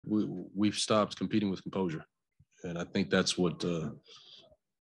we've stopped competing with composure, and I think that's what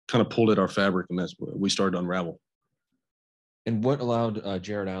kind of pulled at our fabric, and that's what we started to unravel. And what allowed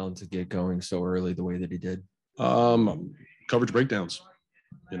Jared Allen to get going so early the way that he did? Coverage breakdowns.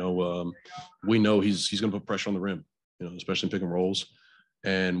 We know he's going to put pressure on the rim, especially in pick and rolls.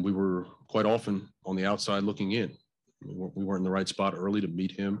 And we were quite often on the outside looking in. We weren't in the right spot early to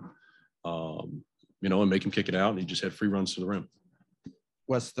meet him, and make him kick it out. And he just had free runs to the rim.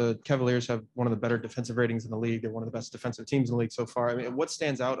 Wes, the Cavaliers have one of the better defensive ratings in the league. They're one of the best defensive teams in the league so far. I mean, what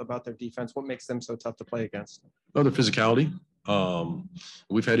stands out about their defense? What makes them so tough to play against? Their physicality.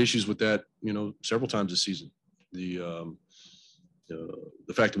 We've had issues with that, several times this season. The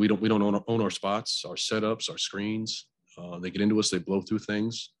fact that we don't own our spots, our setups, our screens. They get into us, they blow through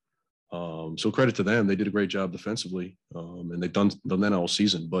things. So credit to them. They did a great job defensively, and they've done that all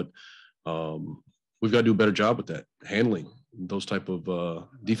season. But we've got to do a better job with that, handling those type of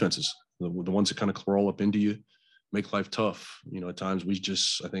defenses, the ones that kind of crawl up into you, make life tough. At times we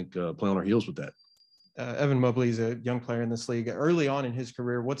just, I think, play on our heels with that. Evan Mobley is a young player in this league. Early on in his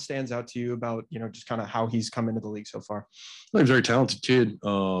career, what stands out to you about, just kind of how he's come into the league so far? He's a very talented kid.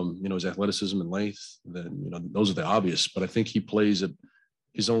 His athleticism and length, then, those are the obvious, but I think he plays at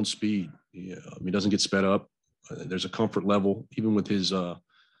his own speed. He doesn't get sped up. There's a comfort level, even with his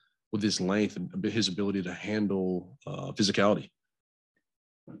length and his ability to handle physicality.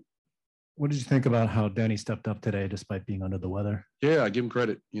 What did you think about how Danny stepped up today despite being under the weather? Yeah, I give him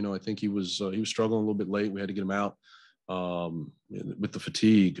credit. I think he was struggling a little bit late. We had to get him out with the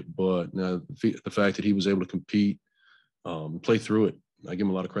fatigue, but the fact that he was able to compete, play through it, I give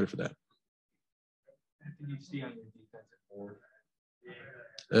him a lot of credit for that. What did you see on your defensive board?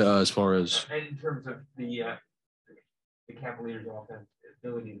 As far as in terms of the Cavaliers' offense,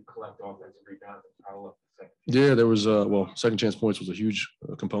 ability to collect offensive rebounds and foul up the second. Yeah, there was second chance points was a huge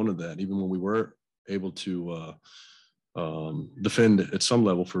component of that. Even when we were able to defend at some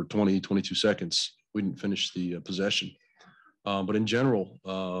level for 20, 22 seconds, we didn't finish the possession. But in general,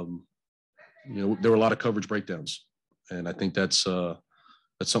 there were a lot of coverage breakdowns, and I think that's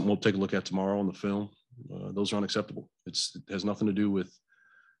something we'll take a look at tomorrow on the film. Those are unacceptable. It has nothing to do with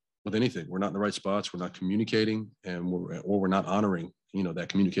anything. We're not in the right spots. We're not communicating, and we're not honoring, that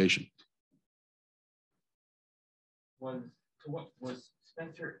communication. Was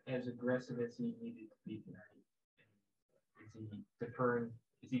Spencer as aggressive as he needed to be tonight? Is he deferring?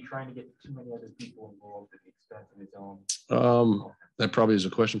 Is he trying to get too many other people involved at the expense of his own? That probably is a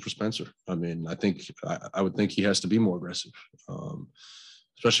question for Spencer. I mean, I would think he has to be more aggressive,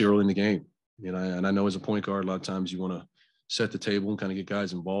 especially early in the game. And I know as a point guard, a lot of times you want to set the table and kind of get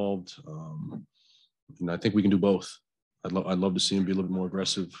guys involved. I think we can do both. I'd love to see him be a little bit more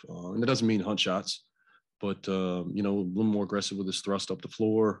aggressive. And it doesn't mean hunt shots, but, a little more aggressive with his thrust up the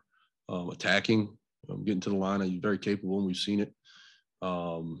floor, attacking, getting to the line. He's very capable, and we've seen it.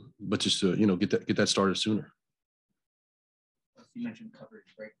 But just to, get that started sooner. You mentioned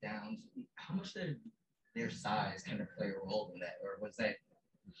coverage breakdowns. How much did their size kind of play a role in that? Or was that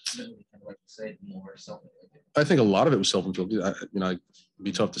really kind of, like you said, more self-inflicted? I think a lot of it was self-inflicted. It'd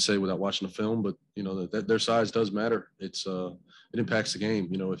be tough to say without watching the film, but their size does matter. It impacts the game.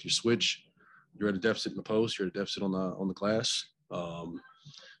 If you switch, you're at a deficit in the post, you're at a deficit on the glass.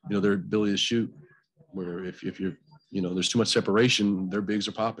 Their ability to shoot, where if you're, there's too much separation, their bigs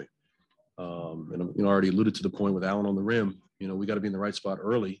are popping. And I already alluded to the point with Allen on the rim. We got to be in the right spot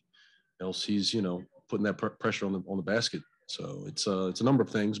early, else he's putting that pressure on the basket. So it's a number of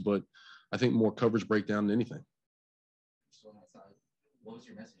things, but I think more coverage breakdown than anything. What was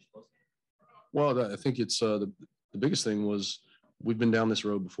your message supposed to be? Well, I think it's the biggest thing was we've been down this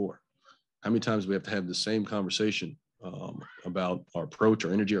road before. How many times do we have to have the same conversation about our approach,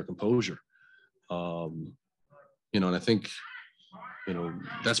 our energy, our composure? And I think,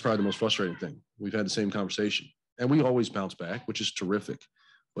 that's probably the most frustrating thing. We've had the same conversation, and we always bounce back, which is terrific.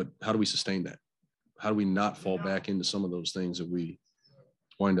 But how do we sustain that? How do we not fall back into some of those things that we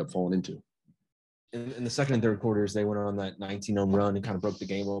wind up falling into? In the second and third quarters, they went on that 19-0 run and kind of broke the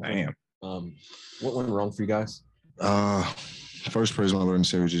game open. Damn. What went wrong for you guys? First, praise my Lord and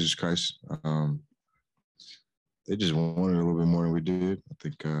Savior Jesus Christ. They just wanted a little bit more than we did. I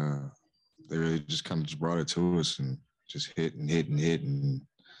think they really just kind of just brought it to us and just hit, and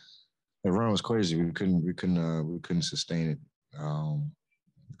the run was crazy. We couldn't sustain it.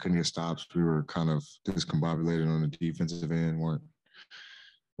 We couldn't get stops. We were kind of discombobulated on the defensive end. We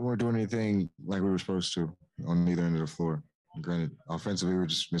weren't doing anything like we were supposed to on either end of the floor. Granted, offensively, we were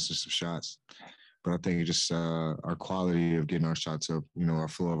just missing some shots. But I think just our quality of getting our shots up, our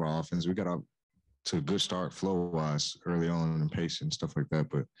flow of our offense, we got to a good start flow-wise early on and pace and stuff like that,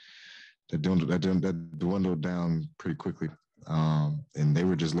 but that dwindled down pretty quickly. And they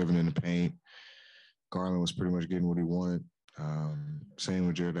were just living in the paint. Garland was pretty much getting what he wanted. Same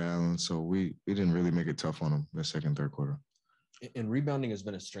with Jared Allen. So we didn't really make it tough on them the second, third quarter. And rebounding has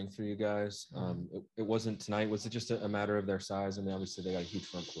been a strength for you guys. It wasn't tonight. Was it just a matter of their size? I mean, obviously they got a huge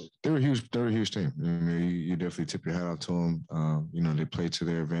front court. They were huge. They were a huge team. I mean, you definitely tip your hat out to them. They played to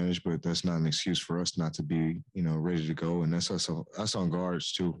their advantage, but that's not an excuse for us not to be, ready to go. And that's us on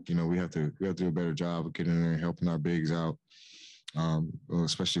guards too. We have to do a better job of getting in there and helping our bigs out,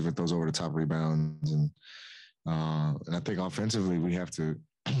 especially with those over the top rebounds. And I think offensively we have to.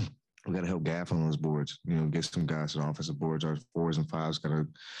 We got to help Gaff on those boards, get some guys to the offensive boards. Our 4s and 5s got to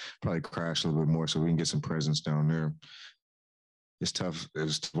probably crash a little bit more so we can get some presence down there. It's tough.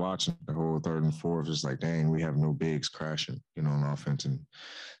 It's watching the whole third and fourth. It's like, dang, we have no bigs crashing, on offense. And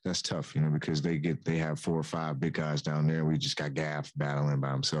that's tough, because they have 4 or 5 big guys down there. We just got Gaff battling by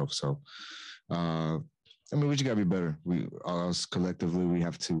himself. So, we just got to be better. Us collectively, we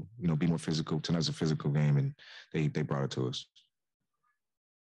have to, be more physical. Tonight's a physical game, and they brought it to us.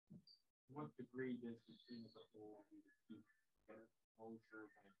 What degree does the team as a whole need to keep better composure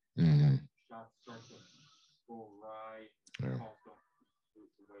and shots start to go right? Yeah.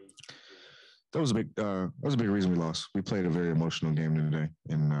 That was a big reason we lost. We played a very emotional game today,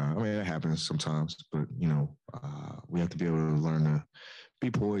 and it happens sometimes. But we have to be able to learn to be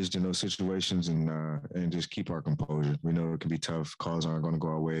poised in those situations and just keep our composure. We know it can be tough. Calls aren't going to go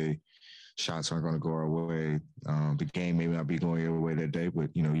our way. Shots aren't going to go our way. The game may not be going your way that day, but,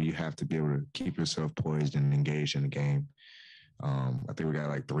 you have to be able to keep yourself poised and engaged in the game. I think we got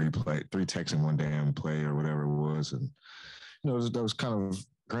like 3 techs in one damn play or whatever it was. And, that was kind of,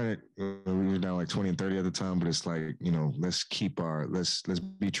 granted, we were down like 20 and 30 at the time, but it's like, let's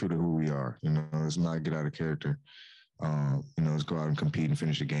be true to who we are. Let's not get out of character. Let's go out and compete and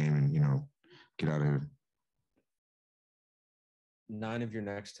finish the game and, get out of here. 9 of your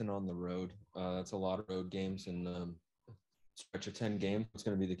next 10 on the road. That's a lot of road games and stretch of 10 games. What's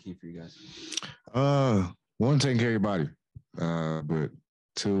going to be the key for you guys? 1, taking care of your body, but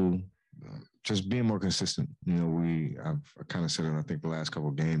 2, just being more consistent. I kind of said it. I think the last couple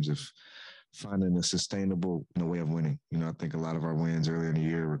of games of finding a sustainable way of winning. I think a lot of our wins earlier in the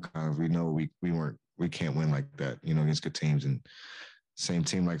year were kind of we can't win like that. Against good teams, and same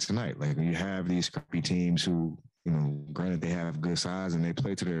team like tonight. Like when you have these crappy teams who. Granted they have good size and they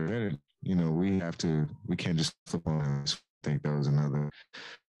play to their advantage. We can't just flip on us. I think that was another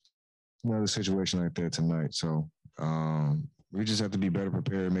situation like that tonight. So we just have to be better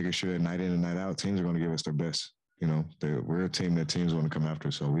prepared, making sure that night in and night out, teams are going to give us their best. We're a team that teams want to come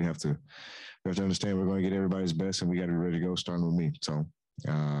after. So we have to understand we're going to get everybody's best and we got to be ready to go, starting with me. So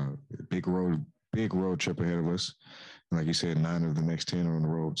big road trip ahead of us. And like you said, 9 of the next 10 are on the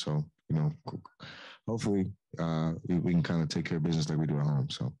road. So, hopefully we can kind of take care of business like we do at home.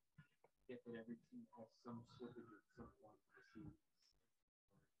 So.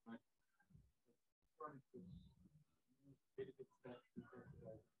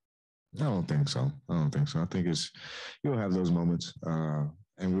 I don't think so. I think you'll have those moments,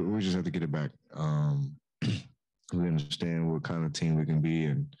 and we just have to get it back. We understand what kind of team we can be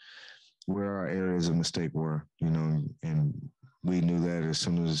and where our areas of mistake were, and we knew that as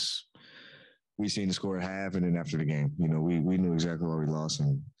soon as we seen the score at half and then after the game. We knew exactly why we lost,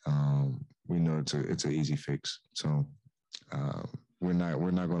 and we know it's an easy fix. So we're not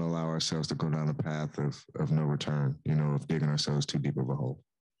going to allow ourselves to go down the path of no return, of digging ourselves too deep of a hole.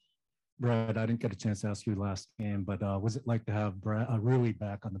 Brad, I didn't get a chance to ask you last game, but was it like to have Rui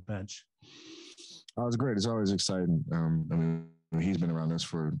back on the bench? Oh, it was great. It's always exciting. He's been around us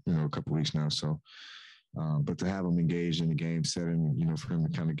for, a couple of weeks now. So, but to have him engaged in the game setting, for him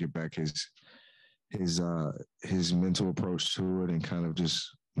to kind of get back his mental approach to it and kind of just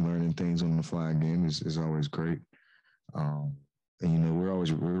learning things on the fly again is always great. And,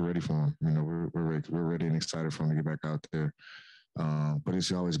 we're ready for him. We're ready and excited for him to get back out there. But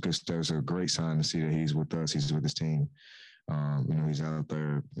it's always good. It's a great sign to see that he's with us. He's with his team. He's out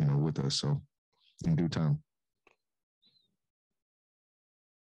there, with us. So in due time.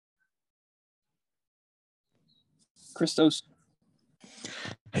 Christos.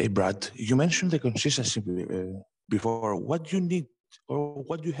 Hey, Brad, you mentioned the consistency before. What do you need or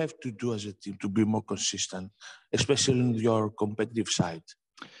what do you have to do as a team to be more consistent, especially on your competitive side?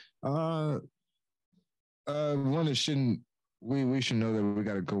 One, it shouldn't. We should know that we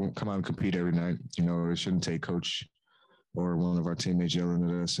got to come out and compete every night. It shouldn't take coach or one of our teammates yelling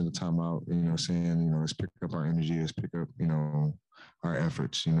at us in the timeout, saying, let's pick up our energy, let's pick up, our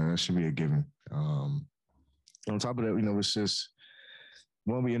efforts. That should be a given. On top of that, it's just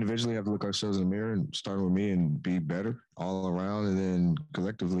one, we individually have to look ourselves in the mirror and starting with me and be better all around. And then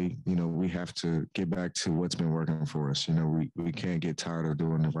collectively, we have to get back to what's been working for us. We can't get tired of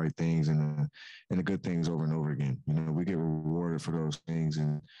doing the right things and the good things over and over again. We get rewarded for those things.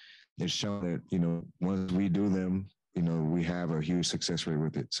 And it's shown that, once we do them, we have a huge success rate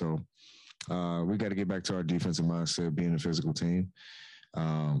with it. So we got to get back to our defensive mindset, being a physical team.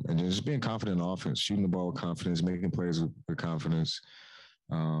 And just being confident in offense, shooting the ball with confidence, making plays with confidence.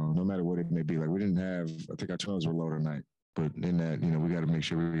 No matter what it may be. Like we didn't have, I think our turnovers were low tonight, but in that, we got to make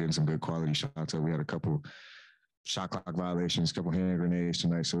sure we're getting some good quality shots. We had a couple shot clock violations, a couple hand grenades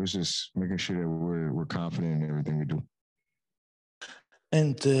tonight. So it's just making sure that we're confident in everything we do.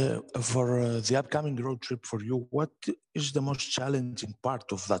 And for the upcoming road trip for you, what is the most challenging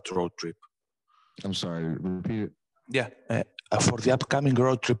part of that road trip? I'm sorry, repeat it. Yeah, for the upcoming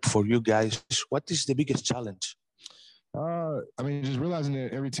road trip for you guys, what is the biggest challenge? Just realizing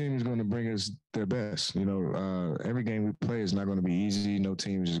that every team is going to bring us their best. Every game we play is not going to be easy. No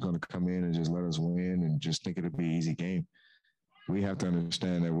team is just going to come in and just let us win and just think it'll be an easy game. We have to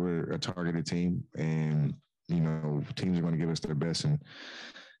understand that we're a targeted team, and teams are going to give us their best. And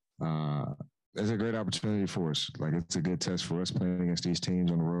it's a great opportunity for us. Like it's a good test for us playing against these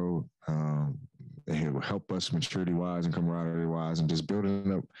teams on the road. It will help us maturity-wise and camaraderie-wise, and just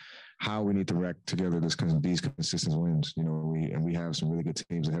building up how we need to rack together these consistent wins. We have some really good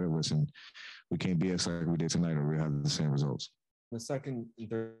teams ahead of us, and we can't BS like we did tonight, or we have the same results. In the second and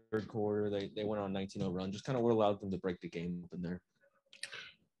third quarter, they went on a 19-0 run. Just kind of what allowed them to break the game up in there?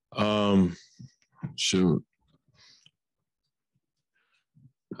 Shoot.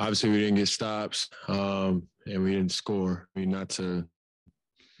 Obviously, we didn't get stops, and we didn't score. Not to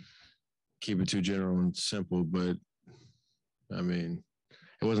keep it too general and simple, but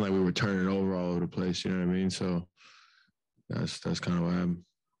it wasn't like we were turning over all over the place. You know what I mean? So that's kind of what happened.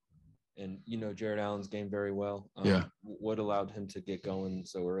 And Jared Allen's game very well. Yeah. What allowed him to get going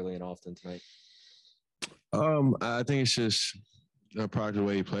so early and often tonight? I think it's just a product of the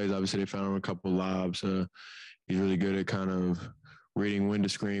way he plays. Obviously, they found him a couple lobs. He's really good at kind of reading when to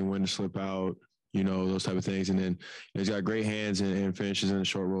screen, when to slip out, those type of things. And then he's got great hands and finishes in the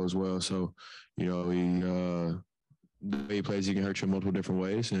short roll as well. So, the way he plays, he can hurt you in multiple different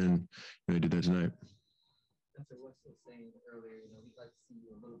ways, and he did that tonight. Spencer, Wes was saying earlier, we'd like to see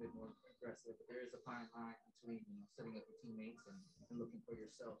you a little bit more aggressive, but there is a fine line between setting up your teammates and looking for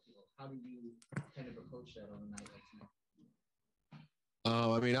yourself. How do you kind of approach that on a night like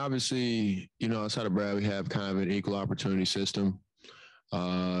tonight? Obviously, outside of Brad, we have kind of an equal opportunity system.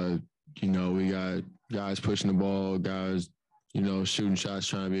 We got guys pushing the ball, guys, shooting shots,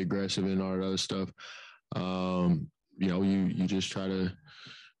 trying to be aggressive and all that other stuff. You just try to,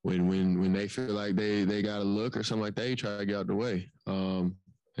 when they feel like they got a look or something like that, you try to get out the way. And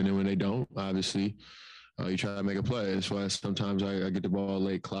then when they don't, obviously, you try to make a play. That's why sometimes I get the ball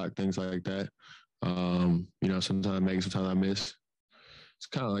late, clock, things like that. Sometimes I make it, sometimes I miss. It's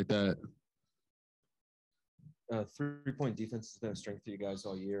kind of like that. 3-point defense has been a strength for you guys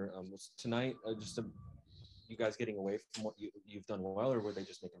all year. Was tonight you guys getting away from what you've done well, or were they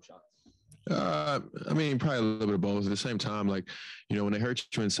just making shots? Probably a little bit of both. At the same time, when they hurt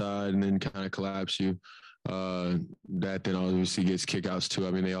you inside and then kind of collapse you, that then obviously gets kickouts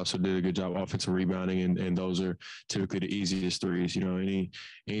too. They also did a good job offensive rebounding, and those are typically the easiest threes. Any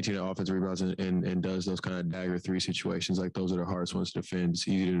team that offensive rebounds and does those kind of dagger three situations, like those are the hardest ones to defend. It's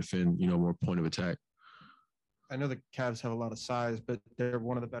easy to defend, more point of attack. I know the Cavs have a lot of size, but they're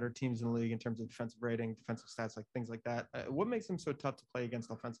one of the better teams in the league in terms of defensive rating, defensive stats, like things like that. What makes them so tough to play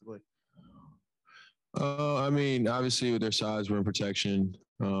against offensively? Obviously with their size, rim protection.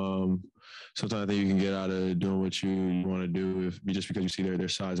 Sometimes I think you can get out of doing what you want to do just because you see their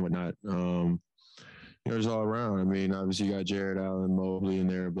size and whatnot. It's all around. Obviously you got Jared Allen, Mobley in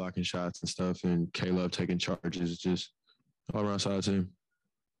there blocking shots and stuff, and Caleb taking charges. It's just all around side team.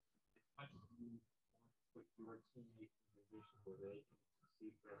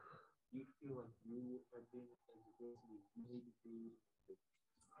 You feel like you are being as aggressive as you need to be, at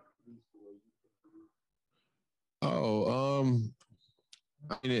least the way you can do.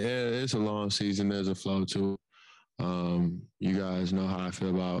 It's a long season. There's a flow to it. You guys know how I feel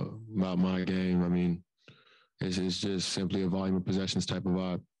about my game. It's just simply a volume of possessions type of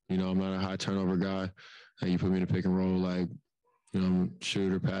vibe. I'm not a high turnover guy. You put me in a pick and roll,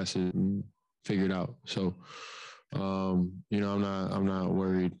 shoot or pass it and figure it out. So, I'm not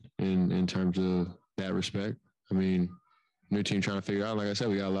worried in terms of that respect. new team trying to figure out. Like I said,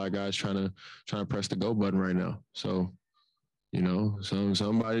 we got a lot of guys trying to press the go button right now. So, you know,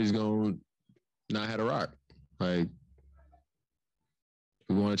 somebody's going to not have a rock. Like,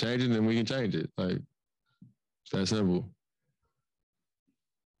 if we want to change it, then we can change it. Like, it's that simple.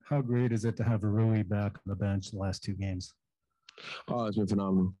 How great is it to have Rui back on the bench the last 2 games? Oh, it's been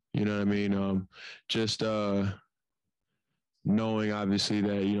phenomenal. You know what I mean? Just knowing obviously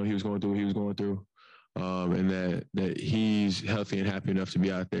that, you know, he was going through what he was going through. And that he's healthy and happy enough to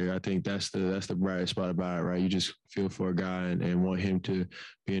be out there. I think that's the brightest spot about it, right? You just feel for a guy and want him to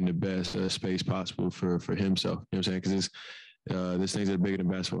be in the best space possible for himself. You know what I'm saying? Because this thing's bigger than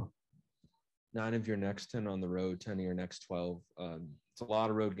basketball. 9 of your next 10 on the road, 10 of your next 12. It's a lot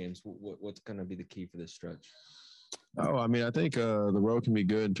of road games. What's going to be the key for this stretch? Oh, I mean, I think the road can be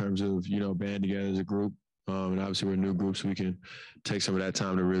good in terms of, you know, banding together as a group. And obviously we're a new group, so we can take some of that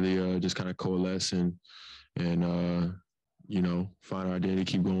time to really just kind of coalesce and you know, find our identity,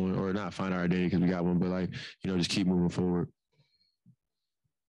 keep going, or not find our identity because we got one, but like, you know, just keep moving forward.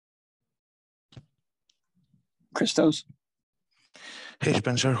 Christos. Hey,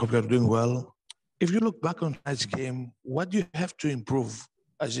 Spencer, hope you're doing well. If you look back on tonight's game, what do you have to improve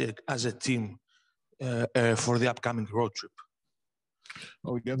as a team for the upcoming road trip?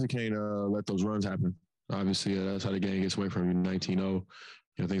 Oh, we definitely can't let those runs happen. Obviously, that's how the game gets away from you, 19-0, you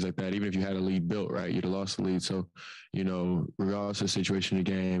know, things like that. Even if you had a lead built, right, you'd have lost the lead. So, you know, regardless of the situation in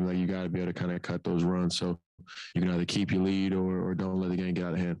the game, like, you got to be able to kind of cut those runs so you can either keep your lead or don't let the game get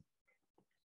out of hand.